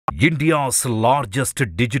India's largest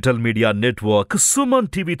digital media network Suman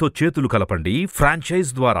టీవీతో చేతులు కలపండి.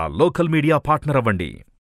 Franchise ద్వారా లోకల్ మీడియా పార్ట్నర్ అవ్వండి.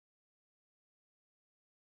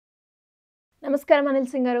 నమస్కారం అనిల్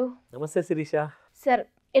సింగ్ గారు. నమస్తే శిరీష. సార్,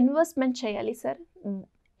 ఇన్వెస్ట్మెంట్ చేయాలి సార్.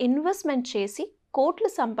 ఇన్వెస్ట్మెంట్ చేసి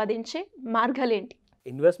కోట్లు సంపాదించే మార్గాలేంటి?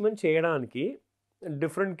 ఇన్వెస్ట్మెంట్ చేయడానికి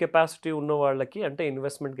డిఫరెంట్ కెపాసిటీ ఉన్న వాళ్ళకి, అంటే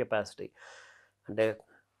ఇన్వెస్ట్మెంట్ కెపాసిటీ అంటే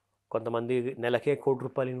కొంతమంది నెలకే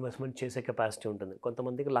 ₹1,00,00,000 ఇన్వెస్ట్మెంట్ చేసే కెపాసిటీ ఉంటుంది,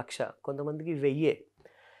 కొంతమందికి 1,00,000, కొంతమందికి 1,000.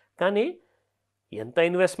 కానీ ఎంత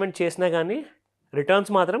ఇన్వెస్ట్మెంట్ చేసినా కానీ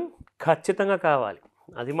రిటర్న్స్ మాత్రం ఖచ్చితంగా కావాలి.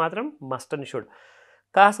 అది మాత్రం మస్ట్ అండ్ షుడ్.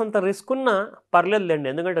 కాస్తంత రిస్క్ ఉన్నా పర్లేదులేండి,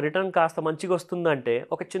 ఎందుకంటే రిటర్న్ కాస్త మంచిగా వస్తుందంటే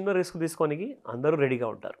ఒక చిన్న రిస్క్ తీసుకోనికి అందరూ రెడీగా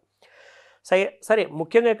ఉంటారు. సరే,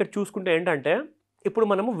 ముఖ్యంగా ఇక్కడ చూసుకుంటే ఏంటంటే, ఇప్పుడు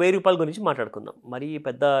మనము ₹1,000 గురించి మాట్లాడుకుందాం. మరీ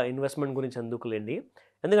పెద్ద ఇన్వెస్ట్మెంట్ గురించి ఎందుకులేండి,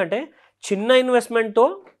 ఎందుకంటే చిన్న ఇన్వెస్ట్మెంట్తో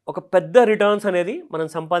ఒక పెద్ద రిటర్న్స్ అనేది మనం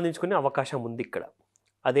సంపాదించుకునే అవకాశం ఉంది ఇక్కడ.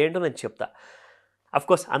 అదేంటో నేను చెప్తా.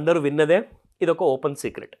 అఫ్కోర్స్ అందరూ విన్నదే, ఇది ఒక ఓపెన్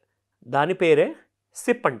సీక్రెట్. దాని పేరే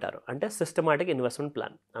సిప్ అంటారు, అంటే సిస్టమాటిక్ ఇన్వెస్ట్మెంట్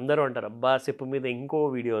ప్లాన్. అందరూ అంటారు, అబ్బా సిప్ మీద ఇంకో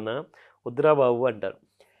వీడియోనా, వద్దురా బాబు అంటారు.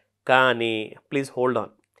 కానీ ప్లీజ్ హోల్డ్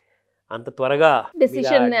ఆన్, అంత త్వరగా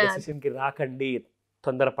డెసిషన్కి రాకండి,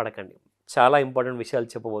 తొందరపడకండి. చాలా ఇంపార్టెంట్ విషయాలు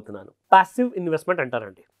చెప్పబోతున్నాను. పాసివ్ ఇన్వెస్ట్మెంట్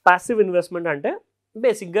అంటారండి. పాసివ్ ఇన్వెస్ట్మెంట్ అంటే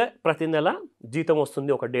బేసిక్గా ప్రతి నెల జీతం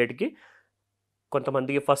వస్తుంది ఒక డేట్కి.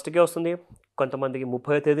 కొంతమందికి ఫస్ట్కే వస్తుంది, కొంతమందికి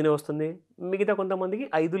 30వ తేదీనే వస్తుంది, మిగతా కొంతమందికి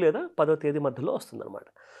 5 లేదా 10వ తేదీ మధ్యలో వస్తుంది అనమాట.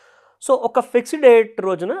 సో ఒక ఫిక్స్డ్ డేట్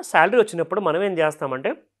రోజున శాలరీ వచ్చినప్పుడు మనం ఏం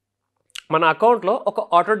చేస్తామంటే, మన అకౌంట్లో ఒక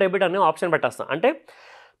ఆటో డెబిట్ అనే ఆప్షన్ పెట్టేస్తాం. అంటే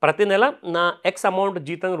ప్రతి నెల నా ఎక్స్ అమౌంట్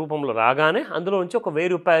జీతం రూపంలో రాగానే అందులో నుంచి ఒక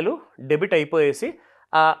 ₹1,000 డెబిట్ అయిపోయేసి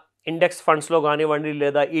ఆ ఇండెక్స్ ఫండ్స్లో కానివ్వండి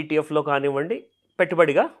లేదా ఈటీఎఫ్లో కానివ్వండి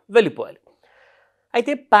పెట్టుబడిగా వెళ్ళిపోవాలి.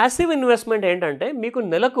 అయితే ప్యాసివ్ ఇన్వెస్ట్మెంట్ ఏంటంటే, మీకు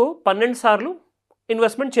నెలకు 12 సార్లు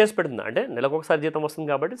ఇన్వెస్ట్మెంట్ చేసి పెడుతుంది. అంటే నెలకు ఒకసారి జీతం వస్తుంది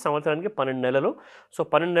కాబట్టి సంవత్సరానికి 12 నెలలు. సో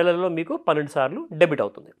 12 నెలల్లో మీకు 12 సార్లు డెబిట్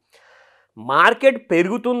అవుతుంది. మార్కెట్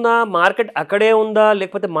పెరుగుతుందా, మార్కెట్ అక్కడే ఉందా,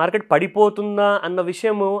 లేకపోతే మార్కెట్ పడిపోతుందా అన్న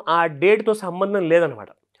విషయము ఆ డేట్తో సంబంధం లేదనమాట.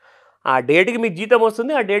 ఆ డేట్కి మీకు జీతం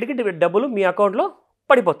వస్తుంది, ఆ డేట్కి డబ్బులు మీ అకౌంట్లో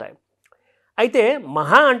పడిపోతాయి. అయితే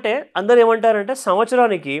మహా అంటే అందరూ ఏమంటారంటే,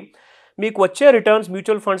 సంవత్సరానికి మీకు వచ్చే రిటర్న్స్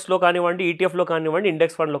మ్యూచువల్ ఫండ్స్లో కానివ్వండి, ఈటీఎఫ్లో కానివ్వండి,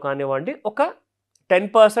 ఇండెక్స్ ఫండ్లో కానివ్వండి, ఒక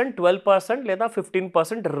 10%, 12% లేదా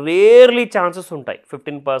 15% రేర్లీ ఛాన్సెస్ ఉంటాయి.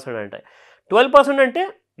 15% అంటే 12% అంటే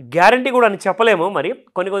గ్యారంటీ కూడా అని చెప్పలేము. మరి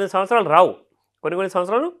కొన్ని సంవత్సరాలు రావు, కొన్ని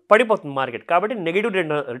సంవత్సరాలు పడిపోతుంది మార్కెట్, కాబట్టి నెగిటివ్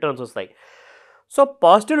రిటర్న్స్ వస్తాయి. సో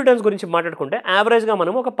పాజిటివ్ రిటర్న్స్ గురించి మాట్లాడుకుంటే యావరేజ్గా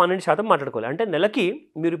మనం ఒక 12% మాట్లాడుకోవాలి. అంటే నెలకి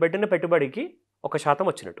మీరు పెట్టిన పెట్టుబడికి 1%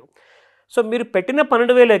 వచ్చినట్టు. సో మీరు పెట్టిన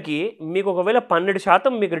 12,000కి మీకు ఒకవేళ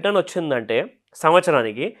 12% మీకు రిటర్న్ వచ్చిందంటే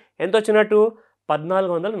సంవత్సరానికి ఎంత వచ్చినట్టు?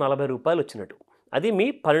 ₹1,440 వచ్చినట్టు. అది మీ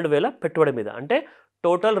 12,000 పెట్టుబడి మీద. అంటే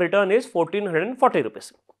టోటల్ రిటర్న్ ఈజ్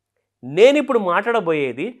 ₹1,440. నేను ఇప్పుడు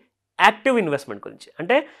మాట్లాడబోయేది యాక్టివ్ ఇన్వెస్ట్మెంట్ గురించి.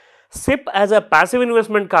 అంటే SIP as a passive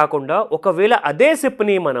investment కాకుండా ఒకవేళ అదే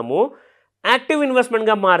సిప్ని మనము యాక్టివ్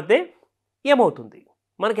ఇన్వెస్ట్మెంట్గా మారితే ఏమవుతుంది,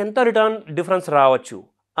 మనకి ఎంత రిటర్న్ డిఫరెన్స్ రావచ్చు,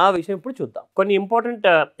 ఆ విషయం ఇప్పుడు చూద్దాం. కొన్ని ఇంపార్టెంట్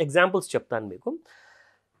ఎగ్జాంపుల్స్ చెప్తాను మీకు.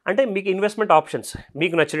 అంటే మీకు ఇన్వెస్ట్మెంట్ ఆప్షన్స్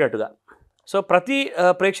మీకు నచ్చినట్టుగా. సో ప్రతి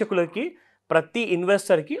ప్రేక్షకులకి, ప్రతి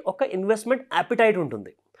ఇన్వెస్టర్కి ఒక ఇన్వెస్ట్మెంట్ యాపిటైట్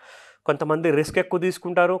ఉంటుంది. కొంతమంది రిస్క్ ఎక్కువ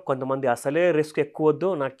తీసుకుంటారు, కొంతమంది అసలే రిస్క్ ఎక్కువ వద్దు,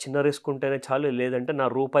 నాకు చిన్న రిస్క్ ఉంటేనే చాలు, లేదంటే నా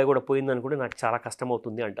రూపాయి కూడా పోయిందనుకుంటే నాకు చాలా కష్టం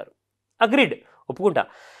అవుతుంది అంటారు. అగ్రీడ్, ఒప్పుకుంటా.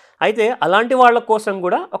 అయితే అలాంటి వాళ్ళ కోసం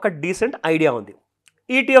కూడా ఒక డీసెంట్ ఐడియా ఉంది.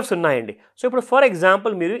 ఈటీఎఫ్స్ ఉన్నాయండి. సో ఇప్పుడు ఫర్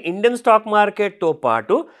ఎగ్జాంపుల్ మీరు ఇండియన్ స్టాక్ మార్కెట్తో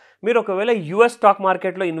పాటు మీరు ఒకవేళ యూఎస్ స్టాక్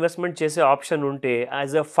మార్కెట్లో ఇన్వెస్ట్మెంట్ చేసే ఆప్షన్ ఉంటే,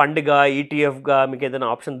 యాజ్ ఎ ఫండ్గా, ఈటీఎఫ్గా మీకు ఏదైనా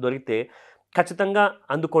ఆప్షన్ దొరికితే ఖచ్చితంగా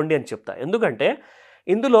అందుకోండి అని చెప్తా. ఎందుకంటే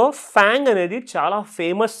ఇందులో ఫ్యాంగ్ అనేది చాలా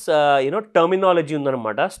ఫేమస్ టర్మినాలజీ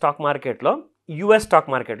ఉందన్నమాట స్టాక్ మార్కెట్లో. యూఎస్ స్టాక్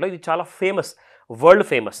మార్కెట్లో ఇది చాలా ఫేమస్, వరల్డ్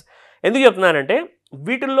ఫేమస్. ఎందుకు చెప్తున్నానంటే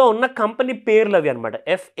వీటిల్లో ఉన్న కంపెనీ పేర్లు అవి అనమాట.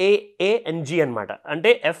 FAANG అనమాట. అంటే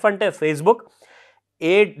ఎఫ్ అంటే ఫేస్బుక్,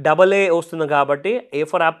 AA వస్తుంది కాబట్టి A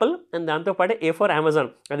ఫర్ యాపిల్, అండ్ దాంతోపాటు A ఫర్ అమెజాన్.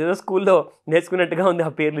 అదేదో స్కూల్లో నేర్చుకున్నట్టుగా ఉంది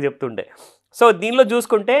ఆ పేర్లు చెప్తుంటే. సో దీనిలో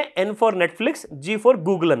చూసుకుంటే N for Netflix, G for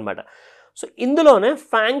Google అనమాట. సో ఇందులోనే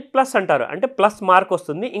ఫ్యాంగ్ ప్లస్ అంటారు, అంటే ప్లస్ మార్క్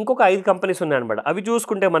వస్తుంది. ఇంకొక 5 కంపెనీస్ ఉన్నాయన్నమాట. అవి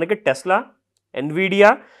చూసుకుంటే మనకి Tesla,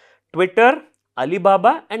 Nvidia, Twitter,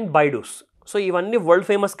 Alibaba and బైడూస్. So ఇవన్నీ వరల్డ్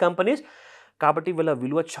ఫేమస్ కంపెనీస్ కాబట్టి వీళ్ళ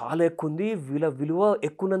విలువ చాలా ఎక్కువ ఉంది. వీళ్ళ విలువ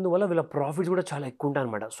ఎక్కువన్నందువల్ల వీళ్ళ ప్రాఫిట్స్ కూడా చాలా ఎక్కువ ఉంటాయి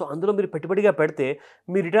అనమాట. సో అందులో మీరు పెట్టుబడిగా పెడితే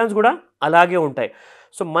మీ రిటర్న్స్ కూడా అలాగే ఉంటాయి.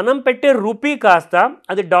 సో మనం పెట్టే రూపీ కాస్త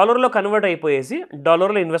అది డాలర్లో కన్వర్ట్ అయిపోయేసి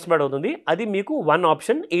డాలర్లో ఇన్వెస్ట్మెంట్ అవుతుంది. అది మీకు వన్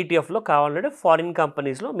ఆప్షన్. ఈటీఎఫ్లో కావాలంటే ఫారిన్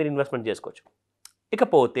కంపెనీస్లో మీరు ఇన్వెస్ట్మెంట్ చేసుకోవచ్చు.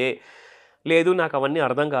 ఇకపోతే లేదు నాకు అవన్నీ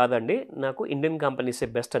అర్థం కాదండి, నాకు ఇండియన్ కంపెనీసే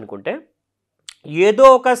బెస్ట్ అనుకుంటే, ఏదో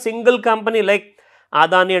ఒక single company like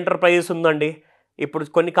Adani enterprises ఉందండి. ఇప్పుడు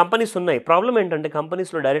కొన్ని కంపెనీస్ ఉన్నాయి. ప్రాబ్లం ఏంటంటే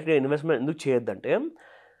కంపెనీస్లో డైరెక్ట్గా ఇన్వెస్ట్మెంట్ ఎందుకు చేయొద్దంటే,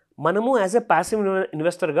 మనము యాజ్ ఎ ప్యాసివ్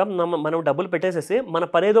ఇన్వెస్టర్గా మనం డబ్బులు పెట్టేసేసి మన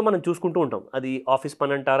పనేదో మనం చూసుకుంటూ ఉంటాం. అది ఆఫీస్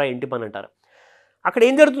పని అంటారా, ఇంటి పని అంటారా. అక్కడ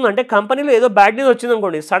ఏం జరుగుతుందంటే కంపెనీలో ఏదో బ్యాడ్ న్యూస్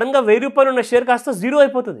వచ్చిందనుకోండి, సడన్గా ₹1000 ఉన్న షేర్ కాస్త జీరో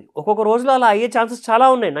అయిపోతుంది. ఒక్కొక్క రోజులో అలా అయ్యే ఛాన్సెస్ చాలా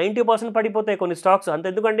ఉన్నాయి. 90% పడిపోతాయి కొన్ని స్టాక్స్.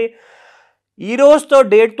 అంతెందుకండి, ఈ రోజుతో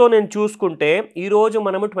డేట్తో నేను చూసుకుంటే, ఈరోజు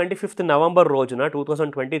మనము 25 నవంబర్ రోజున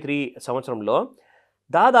 2023 సంవత్సరంలో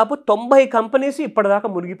దాదాపు 90 కంపెనీస్ ఇప్పటిదాకా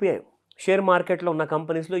మునిగిపోయాయి. షేర్ మార్కెట్లో ఉన్న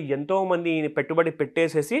కంపెనీస్లో ఎంతోమంది పెట్టుబడి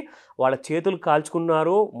పెట్టేసేసి వాళ్ళ చేతులు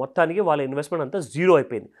కాల్చుకున్నారు. మొత్తానికి వాళ్ళ ఇన్వెస్ట్మెంట్ అంతా జీరో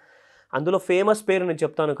అయిపోయింది. అందులో ఫేమస్ పేరు నేను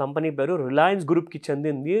చెప్తాను. కంపెనీ పేరు రిలయన్స్ గ్రూప్కి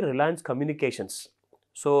చెందింది రిలయన్స్ కమ్యూనికేషన్స్.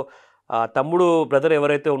 సో తమ్ముడు బ్రదర్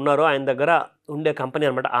ఎవరైతే ఉన్నారో ఆయన దగ్గర ఉండే కంపెనీ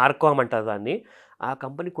అనమాట, ఆర్కామ్ అంటారు దాన్ని. ఆ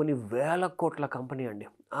కంపెనీ కొన్ని వేల కోట్ల కంపెనీ అండి.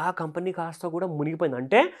 ఆ కంపెనీ కాస్త కూడా మునిగిపోయింది.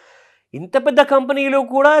 అంటే ఇంత పెద్ద కంపెనీలు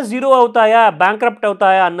కూడా జీరో అవుతాయా, బ్యాంక్రప్ట్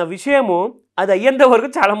అవుతాయా అన్న విషయము అది అయ్యేంత వరకు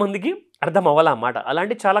చాలామందికి అర్థం అవ్వాలన్నమాట.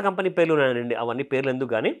 అలాంటి చాలా కంపెనీ పేర్లు ఉన్నాయండి. అవన్నీ పేర్లు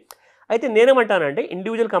ఎందుకు కానీ. అయితే నేనేమంటానంటే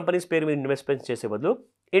ఇండివిజువల్ కంపెనీస్ పేరు మీద ఇన్వెస్ట్మెంట్ చేసే బదులు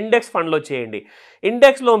ఇండెక్స్ ఫండ్లో చేయండి.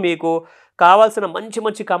 ఇండెక్స్లో మీకు కావాల్సిన మంచి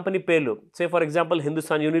మంచి కంపెనీ పేర్లు, say for example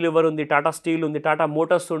Hindustan Unilever ఉంది, టాటా స్టీల్ ఉంది, టాటా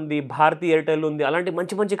మోటార్స్ ఉంది, భారతీ ఎయిర్టెల్ ఉంది, అలాంటి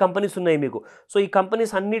మంచి మంచి కంపెనీస్ ఉన్నాయి మీకు. సో ఈ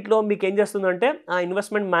కంపెనీస్ అన్నింటిలో మీకు ఏం చేస్తుందంటే ఆ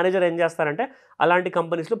ఇన్వెస్ట్మెంట్ మేనేజర్ ఏం చేస్తారంటే అలాంటి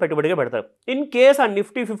కంపెనీస్లో పెట్టుబడిగా పెడతారు. ఇన్ కేస్ ఆ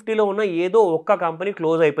నిఫ్టీ 50లో ఉన్న ఏదో ఒక్క కంపెనీ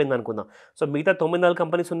క్లోజ్ అయిపోయింది అనుకుందాం. సో మిగతా 9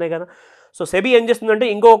 కంపెనీస్ ఉన్నాయి కదా. సో సెబీ ఏం చేస్తుందంటే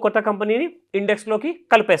ఇంకో కొత్త కంపెనీని ఇండెక్స్లోకి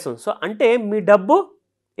కలిపేస్తుంది. సో అంటే మీ డబ్బు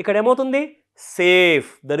ఇక్కడ ఏమవుతుంది, safe,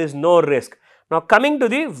 there is no risk. Now coming to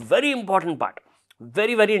the very important part,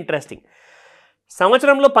 very very interesting.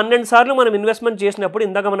 సంవత్సరంలో 12 సార్లు మనం ఇన్వెస్ట్మెంట్ చేసినప్పుడు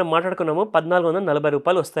ఇందాక మనం మాట్లాడుకున్నాము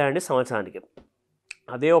 ₹1440 వస్తాయండి సంవత్సరానికి.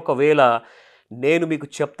 అదే ఒకవేళ నేను మీకు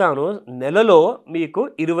చెప్తాను, నెలలో మీకు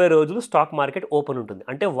 20 రోజులు స్టాక్ మార్కెట్ ఓపెన్ ఉంటుంది.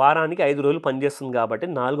 అంటే వారానికి 5 రోజులు పనిచేస్తుంది కాబట్టి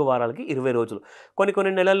 4 వారాలకి 20 రోజులు.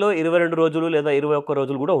 కొన్ని నెలల్లో 22 రోజులు లేదా 21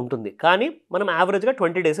 రోజులు కూడా ఉంటుంది. కానీ మనం యావరేజ్గా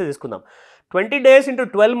 20 డేసే తీసుకుందాం. 20 డేస్ ఇంటూ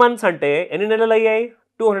 12 మంత్స్ అంటే ఎన్ని నెలలు అయ్యాయి?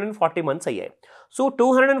 240 మంత్స్ అయ్యాయి. సో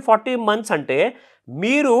 240 మంత్స్ అంటే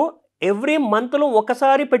మీరు ఎవ్రీ మంత్లో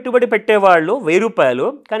ఒకసారి పెట్టుబడి పెట్టేవాళ్ళు ₹1000.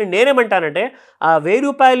 కానీ నేనేమంటానంటే ఆ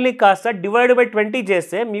 ₹1000 కాస్త డివైడ్ బై 20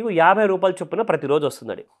 చేస్తే మీకు ₹50 చొప్పున ప్రతిరోజు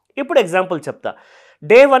వస్తుందండి. ఇప్పుడు ఎగ్జాంపుల్ చెప్తా.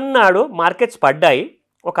 డే 1 నాడు మార్కెట్స్ పడ్డాయి,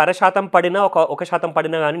 ఒక 0.5% పడినా 1%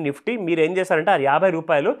 పడినా కానీ నిఫ్టీ, మీరు ఏం చేశారంటే ఆ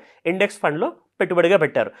 ₹50 ఇండెక్స్ ఫండ్లో పెట్టుబడిగా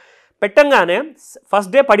పెట్టారు. పెట్టంగానే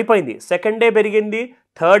ఫస్ట్ డే పడిపోయింది, సెకండ్ డే పెరిగింది,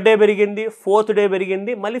 థర్డ్ డే పెరిగింది, ఫోర్త్ డే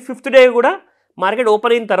పెరిగింది, మళ్ళీ ఫిఫ్త్ డే కూడా మార్కెట్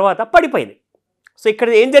ఓపెన్ అయిన తర్వాత పడిపోయింది. సో ఇక్కడ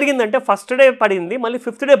ఏం జరిగిందంటే ఫస్ట్ డే పడింది, మళ్ళీ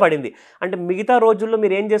ఫిఫ్త్ డే పడింది. అంటే మిగతా రోజుల్లో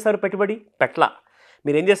మీరు ఏం చేస్తారు? పెట్టుబడి పెట్టలా.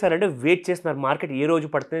 మీరు ఏం చేస్తారంటే వెయిట్ చేస్తున్నారు, మార్కెట్ ఏ రోజు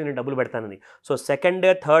పడితే నేను డబ్బులు పెడతానని. So second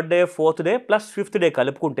day, third day, fourth day plus fifth day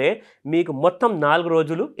కలుపుకుంటే మీకు మొత్తం 4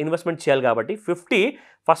 రోజులు ఇన్వెస్ట్మెంట్ చేయాలి. కాబట్టి 50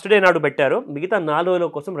 ఫస్ట్ డే నాడు పెట్టారు, మిగతా 4 రోజుల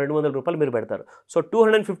కోసం ₹200 మీరు పెడతారు. సో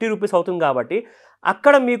 ₹250 అవుతుంది. కాబట్టి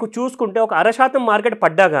అక్కడ మీకు చూసుకుంటే ఒక 0.5% మార్కెట్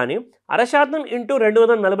పడ్డా కానీ 0.5% ఇంటూ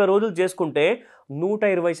 240 రోజులు చేసుకుంటే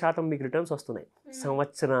 120% మీకు రిటర్న్స్ వస్తున్నాయి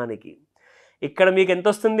సంవత్సరానికి. ఇక్కడ మీకు ఎంత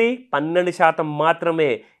వస్తుంది? 12% మాత్రమే.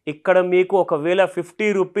 ఇక్కడ మీకు ఒకవేళ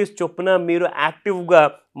 ₹50 చొప్పున మీరు యాక్టివ్గా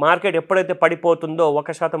మార్కెట్ ఎప్పుడైతే పడిపోతుందో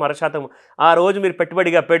 1%, 0.5% ఆ రోజు మీరు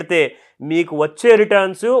పెట్టుబడిగా పెడితే మీకు వచ్చే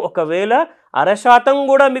రిటర్న్స్ ఒకవేళ 0.5%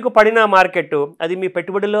 కూడా మీకు పడిన మార్కెట్ అది మీ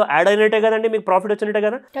పెట్టుబడిలో యాడ్ అయినట్టే కదండి, మీకు ప్రాఫిట్ వచ్చినట్టే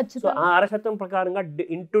కదా. సో ఆ 0.5% ప్రకారంగా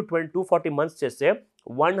ఇంటూ 240 మంత్స్ చేస్తే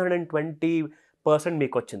 120%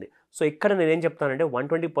 మీకు వచ్చింది. సో ఇక్కడ నేనేం చెప్తానంటే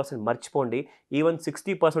 120% మర్చిపోండి. ఈవెన్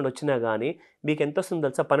 60% వచ్చినా కానీ మీకు ఎంత వస్తుందో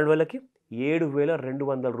తెలుసా? 12,000కి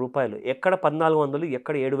 ₹7,200. ఎక్కడ 1,400,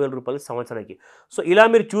 ఎక్కడ ₹7,000 సంవత్సరానికి. సో ఇలా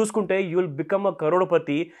మీరు చూసుకుంటే you will become a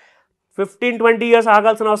Crorepati. 15-20 years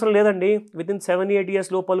ఆగాల్సిన అవసరం లేదండి. వితిన్ 7-8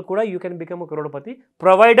 ఇయర్స్ లోపల కూడా you can become a Crorepati,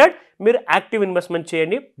 provided మీరు యాక్టివ్ ఇన్వెస్ట్మెంట్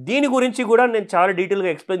చేయండి. దీని గురించి కూడా నేను చాలా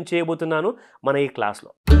డీటెయిల్గా ఎక్స్ప్లెయిన్ చేయబోతున్నాను మన ఈ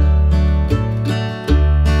క్లాస్లో.